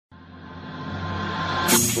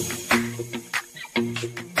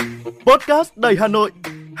Podcast đầy Hà Nội,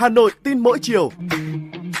 Hà Nội tin mỗi chiều.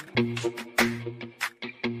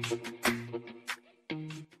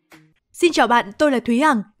 Xin chào bạn, tôi là Thúy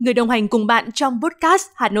Hằng, người đồng hành cùng bạn trong podcast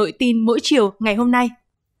Hà Nội tin mỗi chiều ngày hôm nay.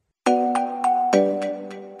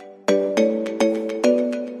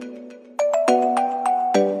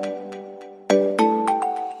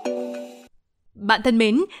 Bạn thân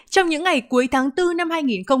mến, trong những ngày cuối tháng 4 năm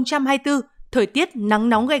 2024, thời tiết nắng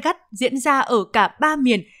nóng gay gắt diễn ra ở cả 3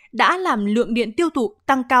 miền đã làm lượng điện tiêu thụ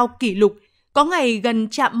tăng cao kỷ lục, có ngày gần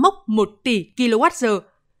chạm mốc 1 tỷ kWh.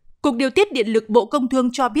 Cục Điều tiết Điện lực Bộ Công Thương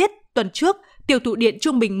cho biết, tuần trước, tiêu thụ điện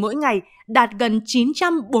trung bình mỗi ngày đạt gần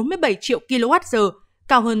 947 triệu kWh,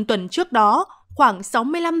 cao hơn tuần trước đó khoảng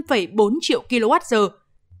 65,4 triệu kWh.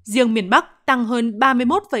 Riêng miền Bắc tăng hơn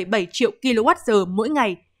 31,7 triệu kWh mỗi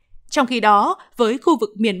ngày. Trong khi đó, với khu vực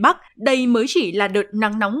miền Bắc, đây mới chỉ là đợt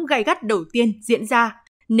nắng nóng gay gắt đầu tiên diễn ra,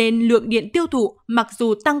 nên lượng điện tiêu thụ mặc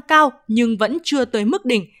dù tăng cao nhưng vẫn chưa tới mức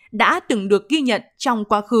đỉnh đã từng được ghi nhận trong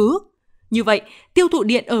quá khứ. Như vậy, tiêu thụ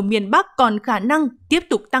điện ở miền Bắc còn khả năng tiếp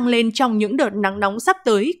tục tăng lên trong những đợt nắng nóng sắp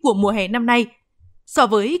tới của mùa hè năm nay. So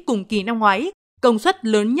với cùng kỳ năm ngoái, công suất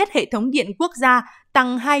lớn nhất hệ thống điện quốc gia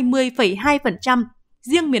tăng 20,2%,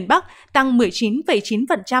 riêng miền Bắc tăng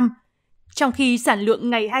 19,9%, trong khi sản lượng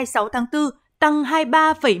ngày 26 tháng 4 tăng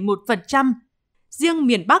 23,1%, riêng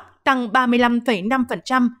miền Bắc tăng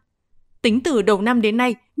 35,5%. Tính từ đầu năm đến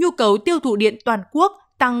nay, nhu cầu tiêu thụ điện toàn quốc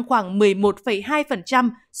tăng khoảng 11,2%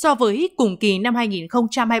 so với cùng kỳ năm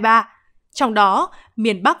 2023. Trong đó,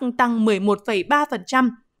 miền Bắc tăng 11,3%,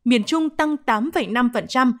 miền Trung tăng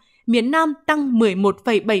 8,5%, miền Nam tăng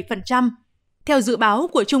 11,7%. Theo dự báo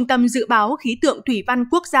của Trung tâm Dự báo Khí tượng Thủy văn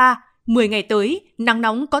Quốc gia, 10 ngày tới, nắng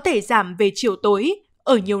nóng có thể giảm về chiều tối,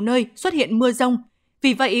 ở nhiều nơi xuất hiện mưa dông.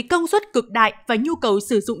 Vì vậy, công suất cực đại và nhu cầu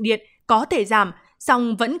sử dụng điện có thể giảm,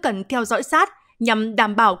 song vẫn cần theo dõi sát nhằm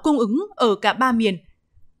đảm bảo cung ứng ở cả 3 miền.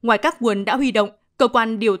 Ngoài các nguồn đã huy động, cơ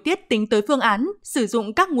quan điều tiết tính tới phương án sử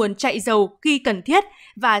dụng các nguồn chạy dầu khi cần thiết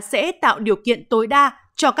và sẽ tạo điều kiện tối đa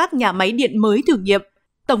cho các nhà máy điện mới thử nghiệm.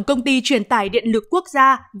 Tổng công ty Truyền tải Điện lực Quốc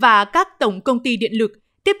gia và các tổng công ty điện lực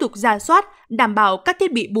tiếp tục rà soát, đảm bảo các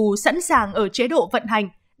thiết bị bù sẵn sàng ở chế độ vận hành,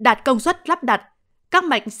 đạt công suất lắp đặt, các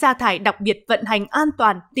mạch sa thải đặc biệt vận hành an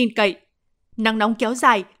toàn, tin cậy. Nắng nóng kéo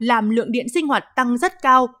dài làm lượng điện sinh hoạt tăng rất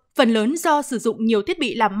cao, phần lớn do sử dụng nhiều thiết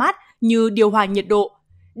bị làm mát như điều hòa nhiệt độ.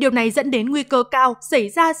 Điều này dẫn đến nguy cơ cao xảy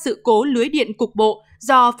ra sự cố lưới điện cục bộ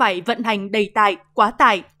do phải vận hành đầy tải, quá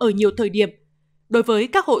tải ở nhiều thời điểm. Đối với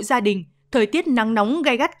các hộ gia đình, thời tiết nắng nóng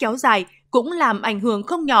gay gắt kéo dài cũng làm ảnh hưởng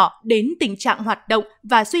không nhỏ đến tình trạng hoạt động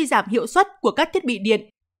và suy giảm hiệu suất của các thiết bị điện.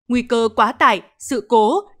 Nguy cơ quá tải, sự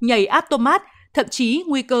cố, nhảy automat, thậm chí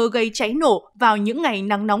nguy cơ gây cháy nổ vào những ngày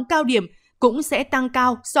nắng nóng cao điểm cũng sẽ tăng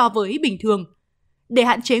cao so với bình thường. Để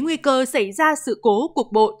hạn chế nguy cơ xảy ra sự cố cục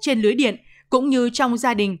bộ trên lưới điện cũng như trong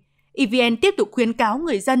gia đình, EVN tiếp tục khuyến cáo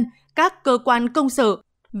người dân, các cơ quan công sở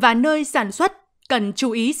và nơi sản xuất cần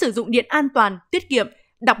chú ý sử dụng điện an toàn, tiết kiệm,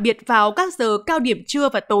 đặc biệt vào các giờ cao điểm trưa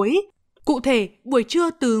và tối. Cụ thể, buổi trưa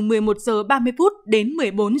từ 11 giờ 30 phút đến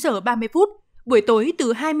 14 giờ 30 phút, buổi tối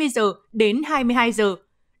từ 20 giờ đến 22 giờ.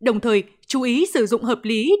 Đồng thời, chú ý sử dụng hợp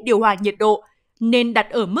lý điều hòa nhiệt độ, nên đặt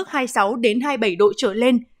ở mức 26 đến 27 độ trở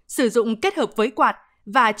lên, sử dụng kết hợp với quạt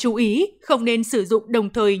và chú ý không nên sử dụng đồng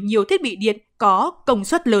thời nhiều thiết bị điện có công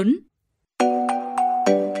suất lớn.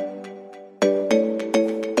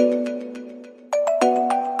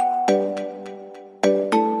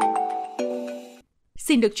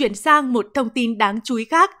 Xin được chuyển sang một thông tin đáng chú ý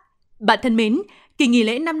khác. Bạn thân mến, kỳ nghỉ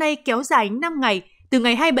lễ năm nay kéo dài 5 ngày, từ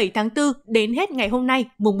ngày 27 tháng 4 đến hết ngày hôm nay,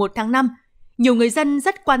 mùng 1 tháng 5. Nhiều người dân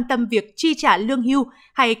rất quan tâm việc chi trả lương hưu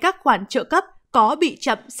hay các khoản trợ cấp có bị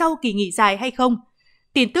chậm sau kỳ nghỉ dài hay không.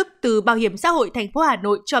 Tin tức từ Bảo hiểm xã hội thành phố Hà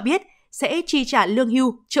Nội cho biết sẽ chi trả lương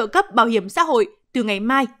hưu, trợ cấp bảo hiểm xã hội từ ngày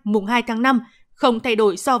mai, mùng 2 tháng 5, không thay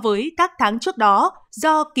đổi so với các tháng trước đó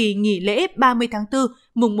do kỳ nghỉ lễ 30 tháng 4,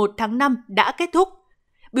 mùng 1 tháng 5 đã kết thúc.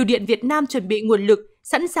 Bưu điện Việt Nam chuẩn bị nguồn lực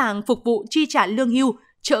sẵn sàng phục vụ chi trả lương hưu,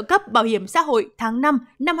 trợ cấp bảo hiểm xã hội tháng 5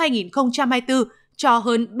 năm 2024 cho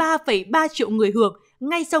hơn 3,3 triệu người hưởng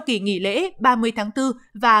ngay sau kỳ nghỉ lễ 30 tháng 4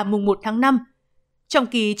 và mùng 1 tháng 5. Trong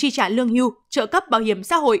kỳ chi trả lương hưu, trợ cấp bảo hiểm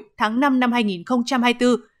xã hội tháng 5 năm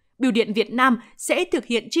 2024, Bưu điện Việt Nam sẽ thực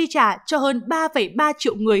hiện chi trả cho hơn 3,3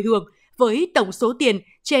 triệu người hưởng với tổng số tiền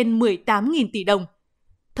trên 18.000 tỷ đồng.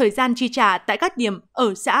 Thời gian chi trả tại các điểm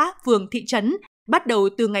ở xã, phường, thị trấn bắt đầu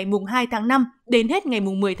từ ngày mùng 2 tháng 5 đến hết ngày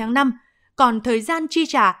mùng 10 tháng 5, còn thời gian chi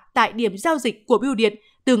trả tại điểm giao dịch của bưu điện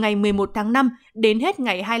từ ngày 11 tháng 5 đến hết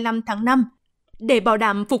ngày 25 tháng 5. Để bảo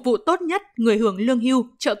đảm phục vụ tốt nhất người hưởng lương hưu,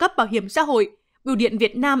 trợ cấp bảo hiểm xã hội, Bưu điện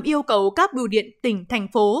Việt Nam yêu cầu các bưu điện tỉnh, thành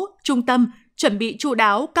phố, trung tâm chuẩn bị chu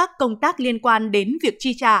đáo các công tác liên quan đến việc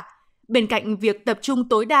chi trả. Bên cạnh việc tập trung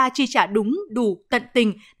tối đa chi trả đúng, đủ, tận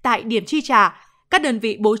tình tại điểm chi trả, các đơn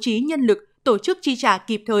vị bố trí nhân lực tổ chức chi trả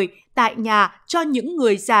kịp thời tại nhà cho những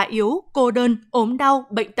người già yếu, cô đơn, ốm đau,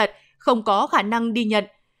 bệnh tật, không có khả năng đi nhận,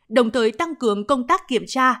 đồng thời tăng cường công tác kiểm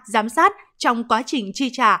tra, giám sát trong quá trình chi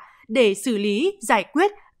trả để xử lý, giải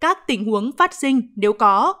quyết các tình huống phát sinh nếu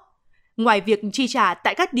có. Ngoài việc chi trả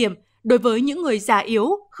tại các điểm, đối với những người già yếu,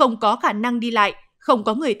 không có khả năng đi lại, không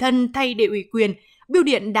có người thân thay để ủy quyền, bưu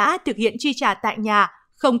điện đã thực hiện chi trả tại nhà,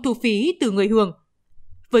 không thu phí từ người hưởng.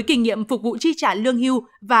 Với kinh nghiệm phục vụ chi trả lương hưu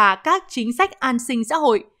và các chính sách an sinh xã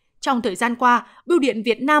hội, trong thời gian qua, Bưu điện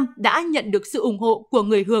Việt Nam đã nhận được sự ủng hộ của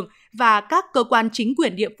người hưởng và các cơ quan chính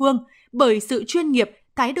quyền địa phương bởi sự chuyên nghiệp,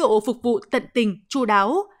 thái độ phục vụ tận tình, chu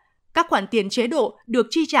đáo. Các khoản tiền chế độ được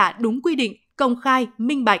chi trả đúng quy định, công khai,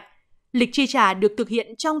 minh bạch. Lịch chi trả được thực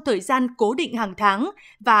hiện trong thời gian cố định hàng tháng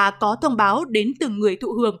và có thông báo đến từng người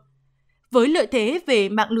thụ hưởng. Với lợi thế về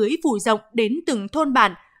mạng lưới phủ rộng đến từng thôn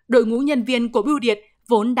bản, đội ngũ nhân viên của bưu điện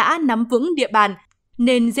vốn đã nắm vững địa bàn,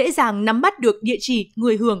 nên dễ dàng nắm bắt được địa chỉ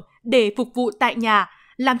người hưởng để phục vụ tại nhà,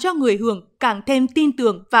 làm cho người hưởng càng thêm tin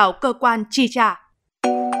tưởng vào cơ quan chi trả.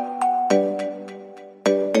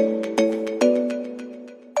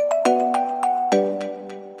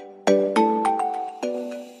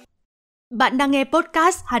 Bạn đang nghe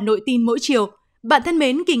podcast Hà Nội tin mỗi chiều. Bạn thân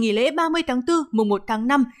mến, kỳ nghỉ lễ 30 tháng 4, mùng 1 tháng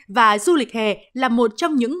 5 và du lịch hè là một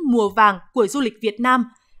trong những mùa vàng của du lịch Việt Nam.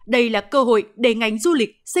 Đây là cơ hội để ngành du lịch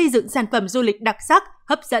xây dựng sản phẩm du lịch đặc sắc,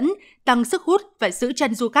 hấp dẫn, tăng sức hút và giữ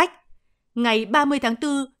chân du khách. Ngày 30 tháng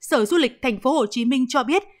 4, Sở Du lịch Thành phố Hồ Chí Minh cho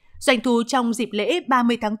biết, doanh thu trong dịp lễ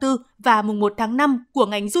 30 tháng 4 và mùng 1 tháng 5 của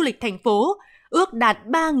ngành du lịch thành phố ước đạt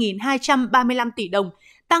 3.235 tỷ đồng,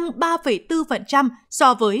 tăng 3,4%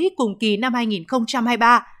 so với cùng kỳ năm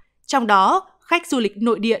 2023. Trong đó, khách du lịch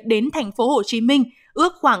nội địa đến Thành phố Hồ Chí Minh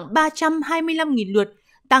ước khoảng 325.000 lượt,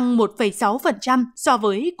 tăng 1,6% so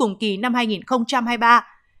với cùng kỳ năm 2023.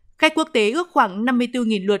 Khách quốc tế ước khoảng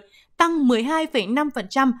 54.000 lượt, tăng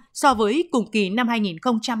 12,5% so với cùng kỳ năm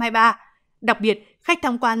 2023. Đặc biệt, khách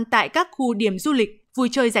tham quan tại các khu điểm du lịch, vui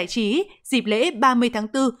chơi giải trí dịp lễ 30 tháng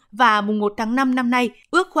 4 và mùng 1 tháng 5 năm nay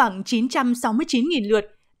ước khoảng 969.000 lượt,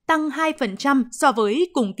 tăng 2% so với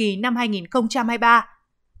cùng kỳ năm 2023.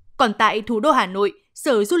 Còn tại thủ đô Hà Nội,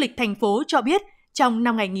 Sở Du lịch thành phố cho biết trong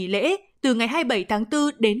 5 ngày nghỉ lễ, từ ngày 27 tháng 4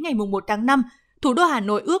 đến ngày mùng 1 tháng 5, thủ đô Hà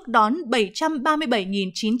Nội ước đón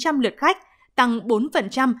 737.900 lượt khách, tăng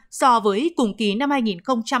 4% so với cùng kỳ năm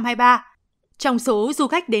 2023. Trong số du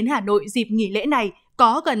khách đến Hà Nội dịp nghỉ lễ này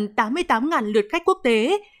có gần 88.000 lượt khách quốc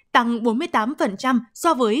tế, tăng 48%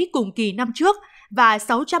 so với cùng kỳ năm trước và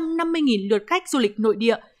 650.000 lượt khách du lịch nội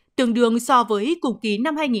địa, tương đương so với cùng kỳ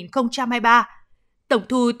năm 2023. Tổng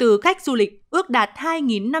thu từ khách du lịch ước đạt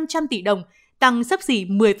 2.500 tỷ đồng, tăng xấp xỉ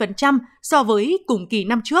 10% so với cùng kỳ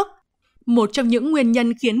năm trước. Một trong những nguyên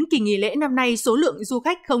nhân khiến kỳ nghỉ lễ năm nay số lượng du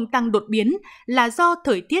khách không tăng đột biến là do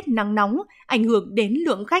thời tiết nắng nóng ảnh hưởng đến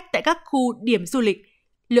lượng khách tại các khu điểm du lịch.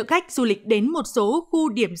 Lượng khách du lịch đến một số khu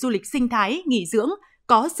điểm du lịch sinh thái, nghỉ dưỡng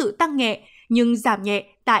có sự tăng nhẹ nhưng giảm nhẹ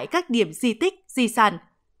tại các điểm di tích, di sản.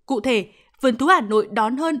 Cụ thể, Vườn thú Hà Nội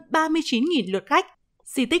đón hơn 39.000 lượt khách,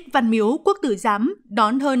 di tích Văn Miếu Quốc Tử Giám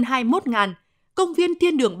đón hơn 21.000, công viên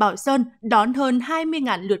Thiên Đường Bảo Sơn đón hơn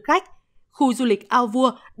 20.000 lượt khách, khu du lịch Ao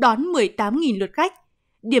Vua đón 18.000 lượt khách,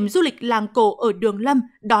 điểm du lịch làng cổ ở Đường Lâm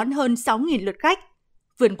đón hơn 6.000 lượt khách,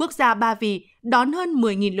 vườn quốc gia Ba Vì đón hơn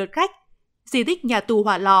 10.000 lượt khách, di tích nhà tù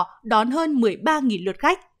Hỏa Lò đón hơn 13.000 lượt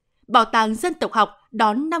khách, bảo tàng dân tộc học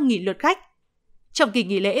đón 5.000 lượt khách. Trong kỳ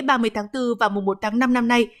nghỉ lễ 30 tháng 4 và mùng 1 tháng 5 năm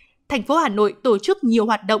nay, thành phố Hà Nội tổ chức nhiều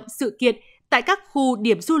hoạt động sự kiện tại các khu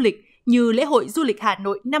điểm du lịch như lễ hội du lịch Hà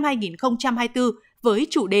Nội năm 2024 với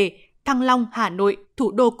chủ đề Thăng Long Hà Nội,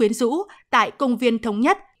 thủ đô quyến rũ tại công viên Thống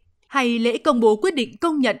Nhất, hay lễ công bố quyết định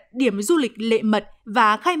công nhận điểm du lịch Lệ Mật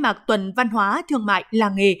và khai mạc tuần văn hóa thương mại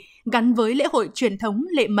làng nghề gắn với lễ hội truyền thống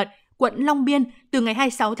Lệ Mật, quận Long Biên từ ngày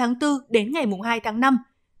 26 tháng 4 đến ngày 2 tháng 5.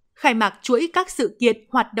 Khai mạc chuỗi các sự kiện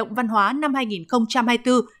hoạt động văn hóa năm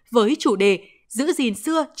 2024 với chủ đề Giữ gìn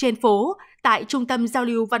xưa trên phố tại Trung tâm Giao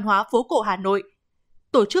lưu Văn hóa phố cổ Hà Nội.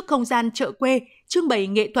 Tổ chức không gian chợ quê, trưng bày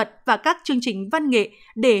nghệ thuật và các chương trình văn nghệ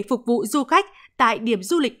để phục vụ du khách tại điểm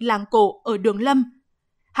du lịch làng cổ ở Đường Lâm.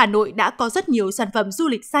 Hà Nội đã có rất nhiều sản phẩm du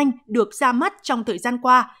lịch xanh được ra mắt trong thời gian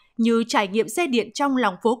qua như trải nghiệm xe điện trong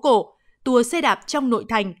lòng phố cổ, tour xe đạp trong nội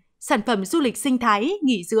thành, sản phẩm du lịch sinh thái,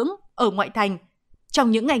 nghỉ dưỡng ở ngoại thành.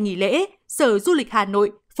 Trong những ngày nghỉ lễ, Sở Du lịch Hà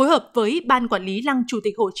Nội phối hợp với Ban Quản lý Lăng Chủ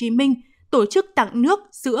tịch Hồ Chí Minh tổ chức tặng nước,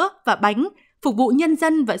 sữa và bánh phục vụ nhân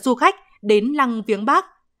dân và du khách đến lăng viếng Bác.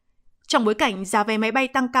 Trong bối cảnh giá vé máy bay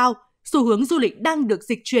tăng cao, xu hướng du lịch đang được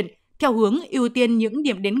dịch chuyển theo hướng ưu tiên những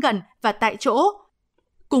điểm đến gần và tại chỗ.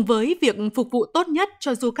 Cùng với việc phục vụ tốt nhất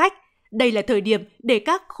cho du khách, đây là thời điểm để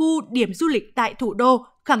các khu điểm du lịch tại thủ đô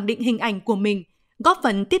khẳng định hình ảnh của mình, góp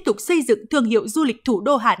phần tiếp tục xây dựng thương hiệu du lịch thủ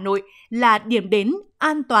đô Hà Nội là điểm đến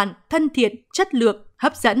an toàn, thân thiện, chất lượng,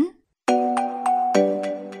 hấp dẫn.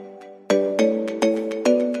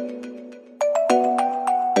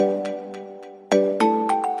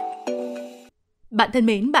 Bạn thân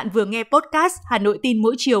mến, bạn vừa nghe podcast Hà Nội tin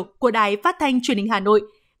mỗi chiều của Đài Phát thanh Truyền hình Hà Nội.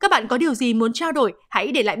 Các bạn có điều gì muốn trao đổi,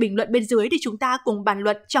 hãy để lại bình luận bên dưới để chúng ta cùng bàn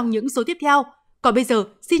luận trong những số tiếp theo. Còn bây giờ,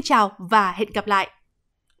 xin chào và hẹn gặp lại!